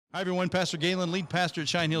Hi, everyone. Pastor Galen, lead pastor at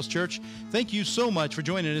Cheyenne Hills Church. Thank you so much for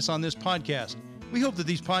joining us on this podcast. We hope that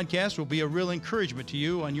these podcasts will be a real encouragement to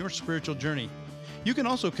you on your spiritual journey. You can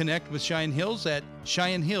also connect with Cheyenne Hills at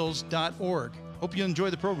CheyenneHills.org. Hope you enjoy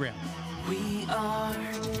the program. We are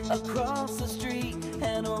across the street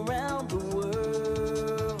and around the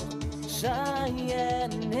world,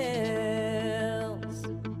 Cheyenne Hills.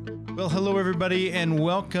 Well, hello, everybody, and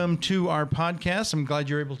welcome to our podcast. I'm glad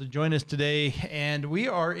you're able to join us today. And we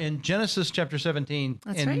are in Genesis chapter 17,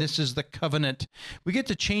 That's and right. This is the covenant. We get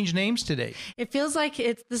to change names today. It feels like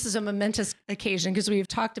this is a momentous occasion because we've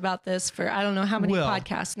talked about this for I don't know how many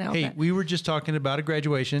podcasts now. Hey, but we were just talking about a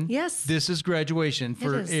graduation. Yes. This is graduation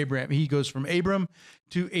for is. Abraham. He goes from Abram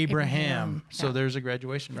to Abraham. Abraham. So Yeah. there's a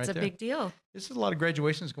graduation it's right a there. big deal. This is a lot of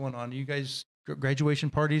graduations going on. You guys graduation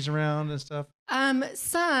parties around and stuff?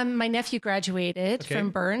 My nephew graduated Okay.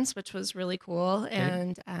 from Burns, which was really cool,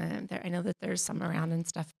 and I know that there's some around and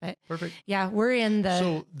stuff. But Perfect. yeah, we're in the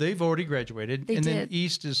So they've already graduated. They and then did.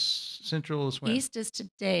 East is Central is when? East is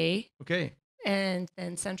today, Okay. and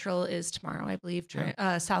then Central is tomorrow, I believe.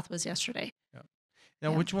 South was yesterday.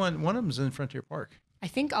 Now, Yeah. which one? One of them's in Frontier Park. I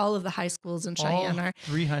think all of the high schools in Cheyenne All are.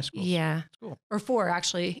 three high schools. Yeah. That's cool. Or four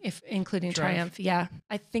actually, if including Triumph. Triumph. Yeah,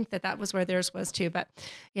 I think that was where theirs was too. But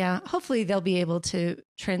yeah, hopefully they'll be able to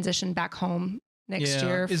transition back home next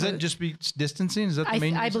year. Is for- that just be distancing? Is that the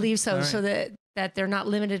main I reason? believe so. All right. So that they're not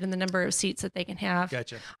limited in the number of seats that they can have.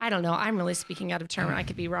 Gotcha. I don't know. I'm really speaking out of turn. I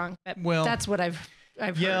could be wrong, but Well, that's what I've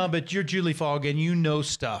Yeah, heard. but you're Julie Fogg and you know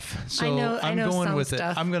stuff. So I I'm know going some with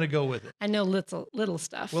stuff. it. I'm going to go with it. I know little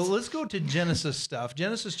stuff. Well, let's go to Genesis stuff.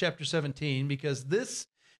 Genesis chapter 17, because this.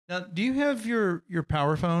 Now, do you have your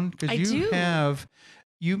power phone? Because I you do. have.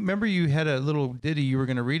 You remember you had a little ditty you were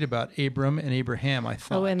going to read about Abram and Abraham. I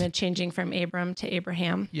thought. oh, and then changing from Abram to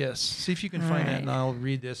Abraham. Yes. See if you can All find that, right. and I'll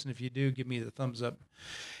read this. And if you do, give me the thumbs up.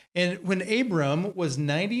 And when Abram was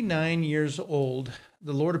 99 years old,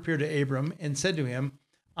 the Lord appeared to Abram and said to him,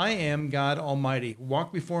 I am God Almighty.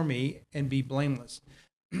 Walk before me and be blameless,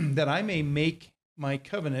 that I may make my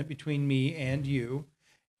covenant between me and you,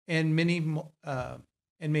 and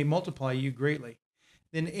may multiply you greatly.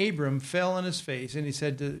 Then Abram fell on his face, and he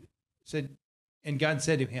said, and God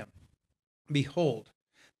said to him, Behold,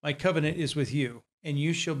 my covenant is with you, and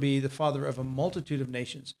you shall be the father of a multitude of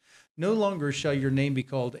nations. No longer shall your name be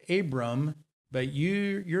called Abram, but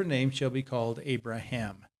your name shall be called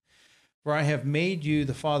Abraham. For I have made you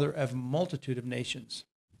the father of a multitude of nations.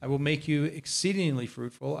 I will make you exceedingly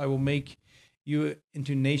fruitful. I will make you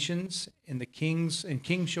into nations, and kings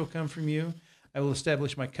shall come from you. I will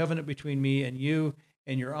establish my covenant between me and you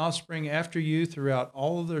and your offspring after you throughout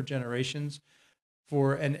all of their generations,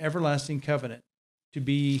 for an everlasting covenant, to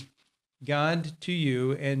be God to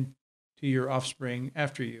you and to your offspring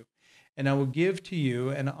after you. And I will give to you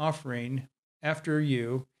an offering after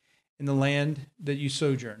you in the land that you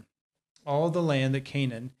sojourn, all the land that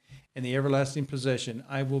Canaan and the everlasting possession.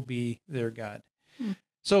 I will be their God.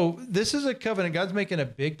 So this is a covenant. God's making a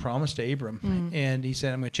big promise to Abram. And he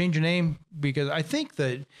said, I'm going to change your name, because I think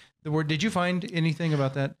that the word, did you find anything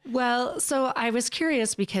about that? Well, so I was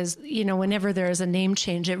curious because, whenever there is a name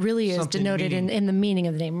change, it really is Something denoted meaning. in the meaning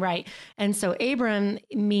of the name, right? And so Abram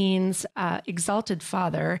means exalted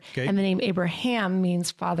father, Okay. and the name Abraham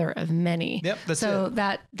means father of many. Yep, that's so it.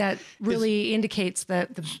 that really indicates the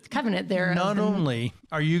covenant there. of Not the- only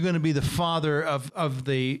are you going to be the father of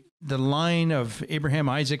the line of Abraham,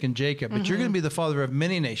 Isaac, and Jacob, but you're going to be the father of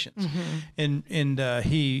many nations. And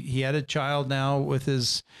he had a child now with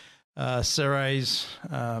his Sarai's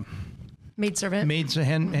maidservant.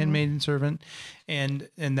 handmaiden servant, and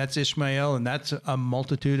that's Ishmael, and that's a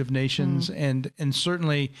multitude of nations, and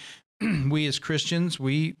certainly. We as Christians,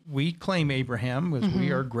 we claim Abraham because we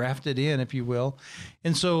are grafted in, if you will,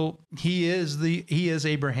 and so he is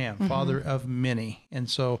Abraham, father of many, and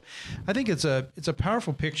so I think it's a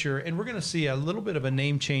powerful picture, and we're going to see a little bit of a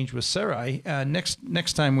name change with Sarai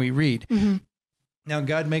next time we read. Now,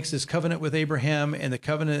 God makes this covenant with Abraham, and the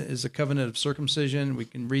covenant is a covenant of circumcision. We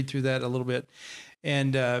can read through that a little bit,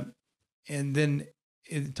 and then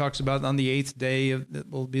it talks about on the 8th day that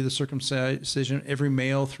will be the circumcision. Every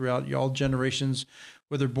male throughout all generations,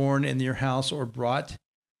 whether born in your house or brought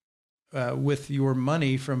with your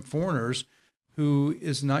money from foreigners, who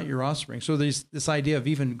is not your offspring. So there's this idea of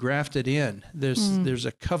even grafted in. There's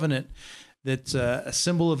a covenant that's a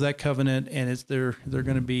symbol of that covenant, and they're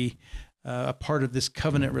going to be a part of this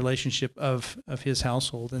covenant relationship of his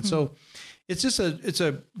household. And so it's just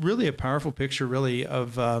a really a powerful picture, really,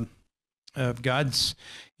 of God's,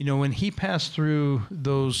 when he passed through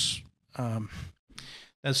those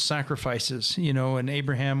as sacrifices, and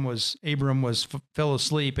Abram fell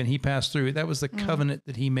asleep and he passed through. That was the covenant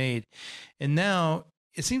that he made. And now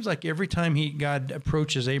it seems like every time God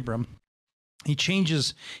approaches Abram, he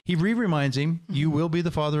reminds him, you will be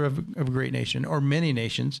the father of a great nation or many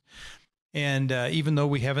nations. And even though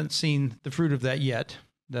we haven't seen the fruit of that yet,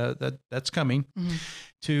 that's coming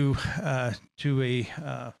to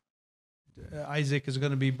Isaac is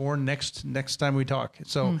going to be born next time we talk.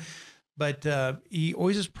 So, but he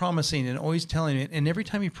always is promising and always telling it. And every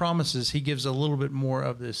time he promises, he gives a little bit more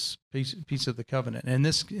of this piece of the covenant. And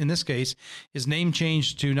in this case, his name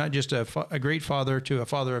changed to not just a great father, to a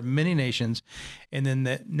father of many nations. And then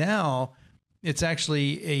that now it's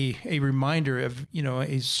actually a reminder of,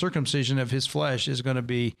 a circumcision of his flesh is going to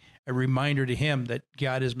be a reminder to him that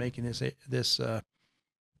God is making this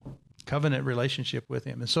covenant relationship with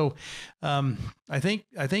him. And so I think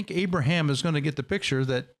Abraham is going to get the picture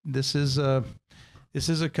that this is a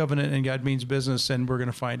covenant and God means business, and we're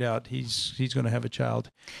going to find out he's going to have a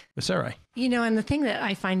child with Sarai. And the thing that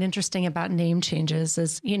I find interesting about name changes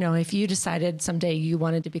is, if you decided someday you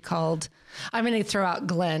wanted to be called, I'm going to throw out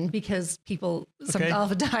Glenn because people all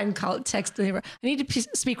the time text. I need to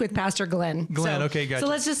speak with Pastor Glenn. Okay, gotcha. So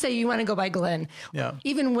let's just say you want to go by Glenn. Yeah.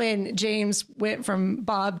 Even when James went from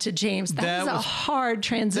Bob to James, that was a hard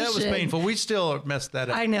transition. That was painful. We still messed that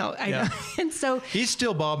up. I know. And so he's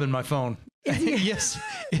still Bob in my phone. Yes,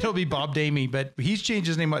 it'll be Bob Damey, but he's changed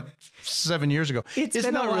his name 7 years ago. It's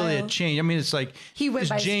not really a change. I mean, it's like he went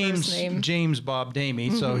by James, his first name. James Bob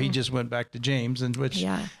Damey, so he just went back to James, and which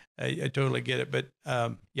I totally get it. But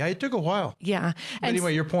it took a while. Yeah. But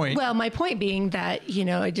anyway, your point. Well, my point being that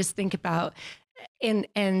I just think about.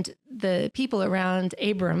 And the people around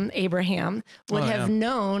Abraham would have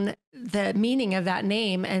known the meaning of that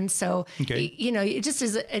name. And so, it just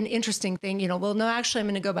is an interesting thing, well, no, actually I'm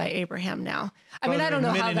going to go by Abraham now. I mean, I don't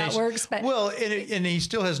know how that works, but. Well, and he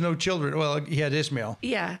still has no children. Well, he had Ishmael.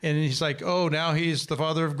 Yeah. And he's like, oh, now he's the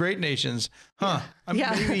father of great nations. Huh.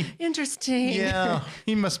 Maybe, interesting. Yeah.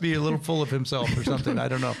 He must be a little full of himself or something. I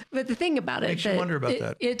don't know. But the thing about Makes you wonder about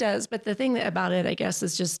that. It does. But the thing about it, I guess,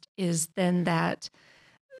 is then that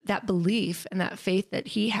belief and that faith that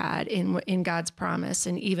he had in God's promise.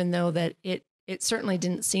 And even though that it certainly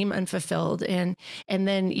didn't seem unfulfilled. And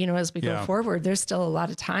then, as we go forward, there's still a lot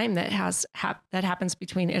of time that that happens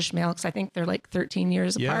between Ishmael, because I think they're like 13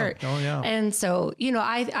 years apart. Oh, yeah. And so,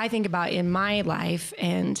 I think about in my life,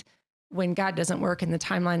 and when God doesn't work in the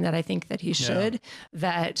timeline that I think that he should,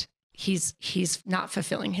 that he's not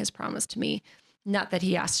fulfilling his promise to me. Not that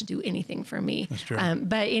he has to do anything for me. That's true.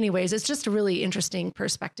 But anyways, it's just a really interesting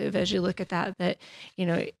perspective as you look at that,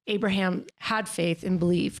 Abraham had faith and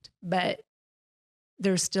believed, but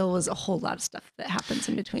there still was a whole lot of stuff that happens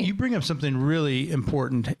in between. You bring up something really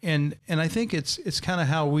important. And I think it's kind of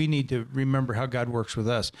how we need to remember how God works with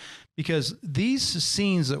us, because these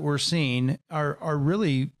scenes that we're seeing are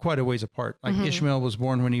really quite a ways apart. Like Ishmael was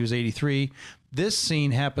born when he was 83. This scene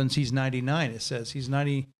happens, he's 99. It says he's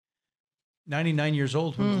 99 years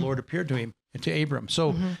old when the Lord appeared to him, to Abram.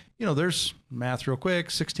 So, there's math real quick,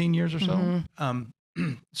 16 years or so.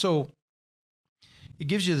 So it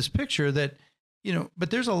gives you this picture that, but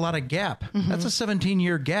there's a lot of gap. That's a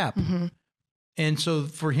 17-year gap. And so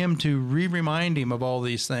for him to remind him of all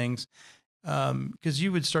these things, because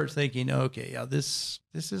you would start thinking, okay, this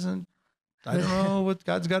isn't, I don't know what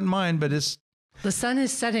God's got in mind, but it's, the sun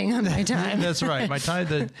is setting on my time. That's right. My time,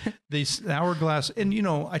 the hourglass. And,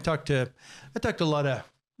 I talked to a lot of,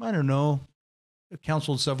 I don't know,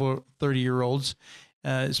 counseled several 30-year-olds,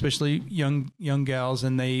 especially young gals.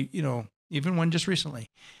 And they, even one just recently.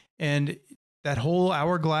 And that whole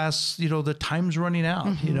hourglass, the time's running out,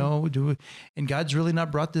 and God's really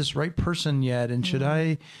not brought this right person yet. And should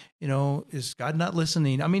I, is God not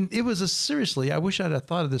listening? I mean, it was seriously, I wish I'd have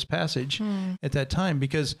thought of this passage at that time,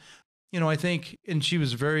 because I think, and she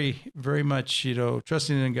was very, very much,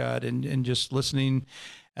 trusting in God and just listening,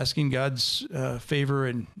 asking God's favor,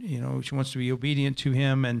 and she wants to be obedient to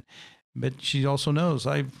Him, but she also knows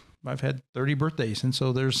I've had 30 birthdays, and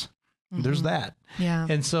so there's that,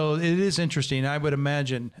 and so it is interesting. I would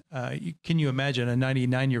imagine, can you imagine a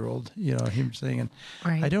 99-year-old, him saying,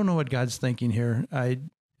 right. I don't know what God's thinking here.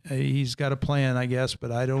 He's got a plan, I guess,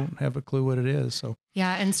 but I don't have a clue what it is. So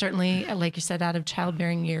yeah, and certainly, like you said, out of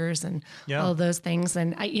childbearing years and all those things.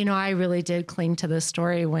 And I really did cling to this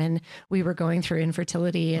story when we were going through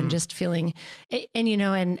infertility and just feeling,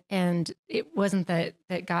 and it wasn't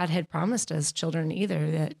that God had promised us children either.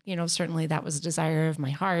 That certainly that was a desire of my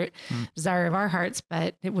heart, desire of our hearts,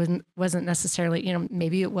 but it wasn't necessarily,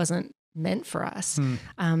 maybe it wasn't meant for us.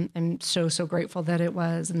 I'm so grateful that it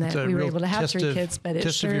was, and that we were real able to have test 3 kids, but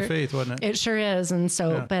test of your faith, wasn't it? It sure is. And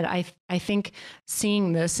so, Yeah. but I think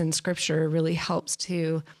seeing this in scripture really helps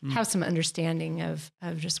to have some understanding of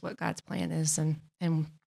just what God's plan is and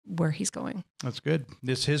where he's going. That's good.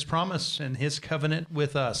 It's his promise and his covenant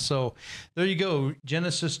with us. So there you go.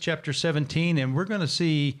 Genesis chapter 17. And we're going to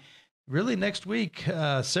see really next week,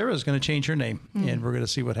 Sarah's going to change her name and we're going to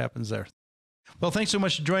see what happens there. Well, thanks so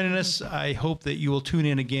much for joining us. I hope that you will tune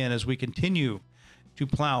in again as we continue to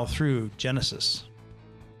plow through Genesis.